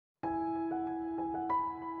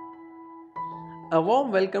A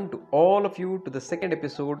warm welcome to all of you to the second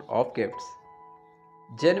episode of Gifts.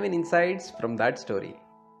 Genuine insights from that story.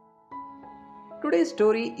 Today's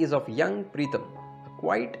story is of young Preetham, a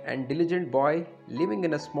quiet and diligent boy living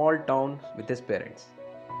in a small town with his parents.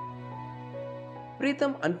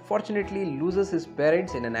 Preetham unfortunately loses his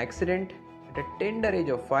parents in an accident at a tender age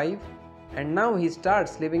of 5, and now he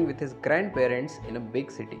starts living with his grandparents in a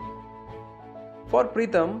big city. For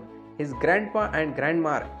Preetham, his grandpa and grandma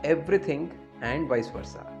are everything and vice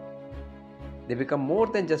versa. They become more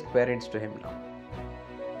than just parents to him now.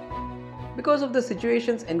 Because of the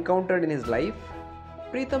situations encountered in his life,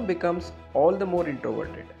 Preetham becomes all the more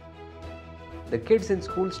introverted. The kids in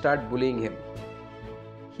school start bullying him.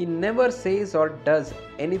 He never says or does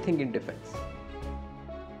anything in defense.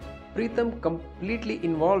 Preetham completely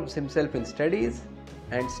involves himself in studies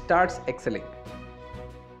and starts excelling.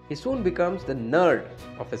 He soon becomes the nerd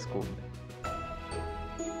of his school.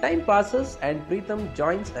 Time passes and Preetham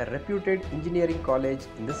joins a reputed engineering college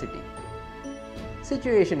in the city.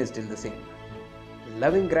 Situation is still the same.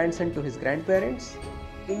 Loving grandson to his grandparents,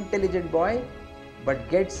 intelligent boy, but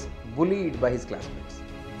gets bullied by his classmates.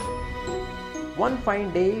 One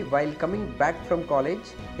fine day, while coming back from college,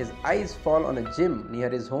 his eyes fall on a gym near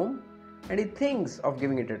his home and he thinks of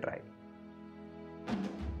giving it a try.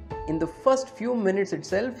 In the first few minutes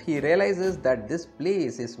itself, he realizes that this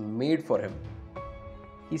place is made for him.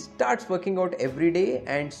 He starts working out every day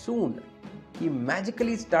and soon he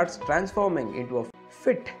magically starts transforming into a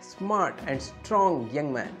fit, smart and strong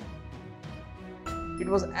young man. It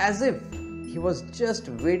was as if he was just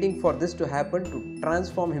waiting for this to happen to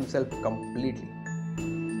transform himself completely.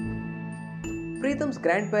 Preetham's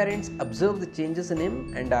grandparents observe the changes in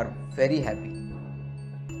him and are very happy.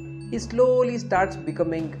 He slowly starts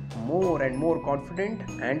becoming more and more confident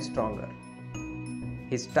and stronger.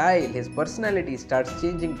 His style, his personality starts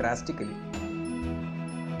changing drastically.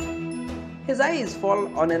 His eyes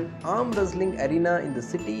fall on an arm wrestling arena in the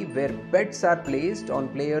city where bets are placed on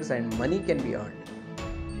players and money can be earned.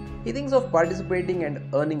 He thinks of participating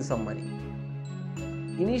and earning some money.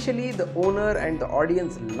 Initially, the owner and the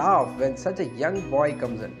audience laugh when such a young boy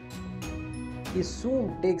comes in. He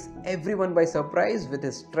soon takes everyone by surprise with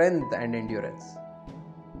his strength and endurance.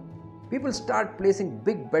 People start placing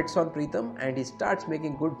big bets on Preetham and he starts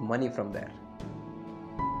making good money from there.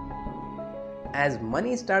 As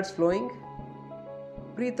money starts flowing,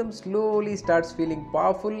 Preetham slowly starts feeling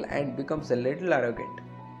powerful and becomes a little arrogant.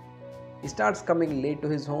 He starts coming late to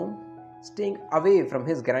his home, staying away from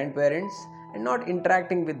his grandparents and not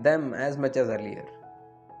interacting with them as much as earlier.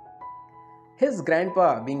 His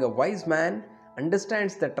grandpa, being a wise man,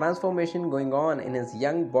 understands the transformation going on in his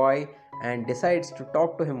young boy and decides to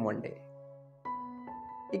talk to him one day.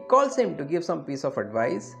 He calls him to give some piece of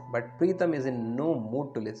advice, but Preetham is in no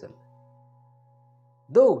mood to listen.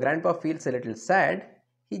 Though grandpa feels a little sad,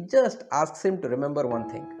 he just asks him to remember one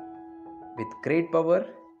thing: with great power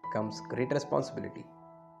comes great responsibility.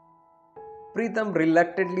 Preetham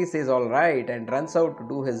reluctantly says alright and runs out to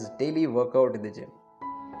do his daily workout in the gym.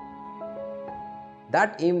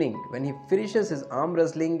 That evening, when he finishes his arm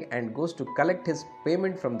wrestling and goes to collect his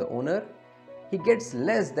payment from the owner, he gets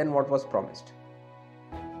less than what was promised.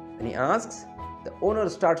 When he asks, the owner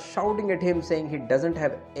starts shouting at him saying he doesn't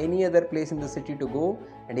have any other place in the city to go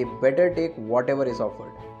and he better take whatever is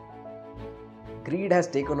offered. Greed has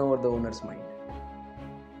taken over the owner's mind.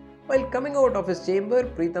 While coming out of his chamber,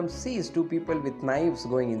 Preetham sees two people with knives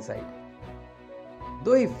going inside.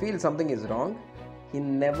 Though he feels something is wrong, he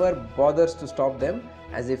never bothers to stop them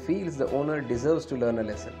as he feels the owner deserves to learn a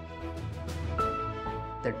lesson.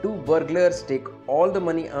 The two burglars take all the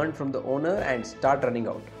money earned from the owner and start running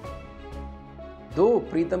out. Though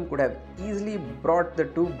Preetham could have easily brought the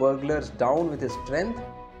two burglars down with his strength,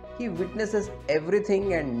 he witnesses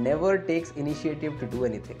everything and never takes initiative to do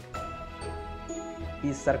anything.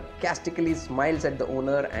 He sarcastically smiles at the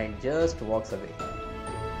owner and just walks away.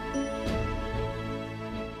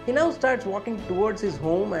 He now starts walking towards his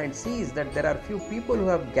home and sees that there are few people who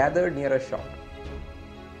have gathered near a shop.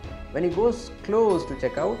 When he goes close to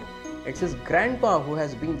check out, it's his grandpa who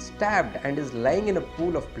has been stabbed and is lying in a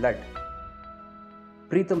pool of blood.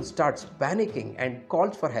 Preetham starts panicking and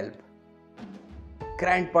calls for help.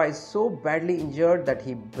 Grandpa is so badly injured that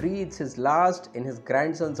he breathes his last in his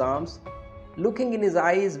grandson's arms, looking in his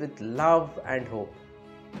eyes with love and hope.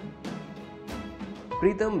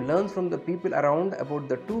 Preetham learns from the people around about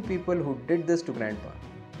the two people who did this to Grandpa.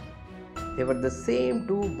 They were the same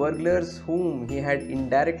two burglars whom he had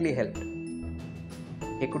indirectly helped.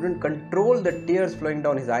 He couldn't control the tears flowing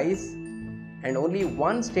down his eyes, and only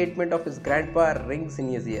one statement of his grandpa rings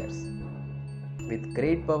in his ears: with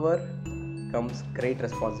great power comes great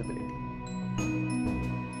responsibility.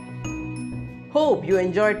 Hope you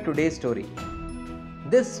enjoyed today's story.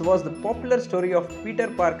 This was the popular story of Peter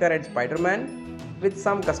Parker and Spider-Man with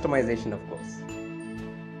some customization, of course.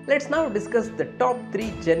 Let's now discuss the top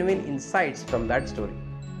 3 genuine insights from that story.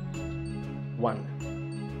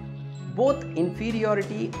 1. Both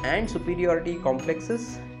inferiority and superiority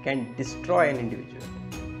complexes can destroy an individual.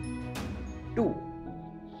 2.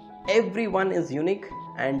 Everyone is unique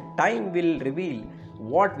and time will reveal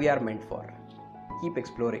what we are meant for. Keep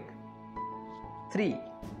exploring. 3.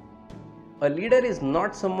 A leader is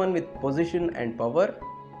not someone with position and power,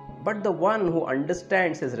 but the one who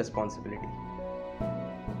understands his responsibility.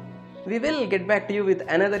 We will get back to you with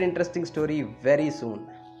another interesting story very soon.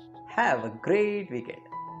 Have a great weekend.